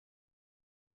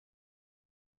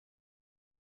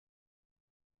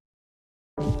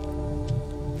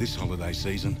This holiday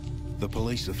season, the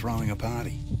police are throwing a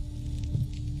party.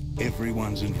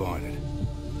 Everyone's invited.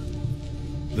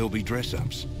 There'll be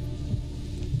dress-ups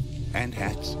and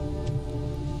hats.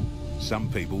 Some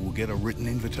people will get a written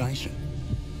invitation.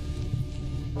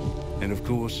 And of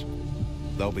course,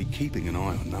 they'll be keeping an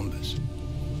eye on numbers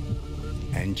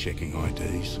and checking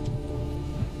IDs.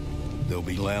 There'll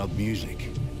be loud music,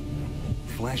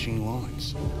 flashing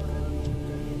lights,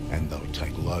 and they'll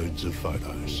take loads of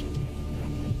photos.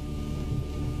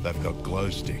 They've got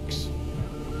glow sticks,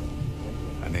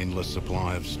 an endless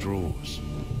supply of straws,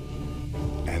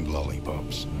 and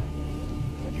lollipops.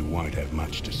 You won't have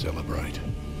much to celebrate.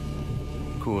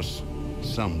 Of course,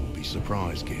 some will be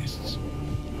surprise guests,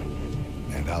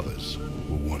 and others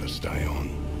will want to stay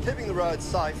on. Keeping the roads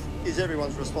safe is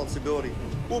everyone's responsibility.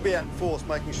 We'll be out in force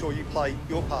making sure you play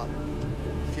your part.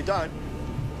 If you don't,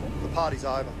 the party's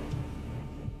over.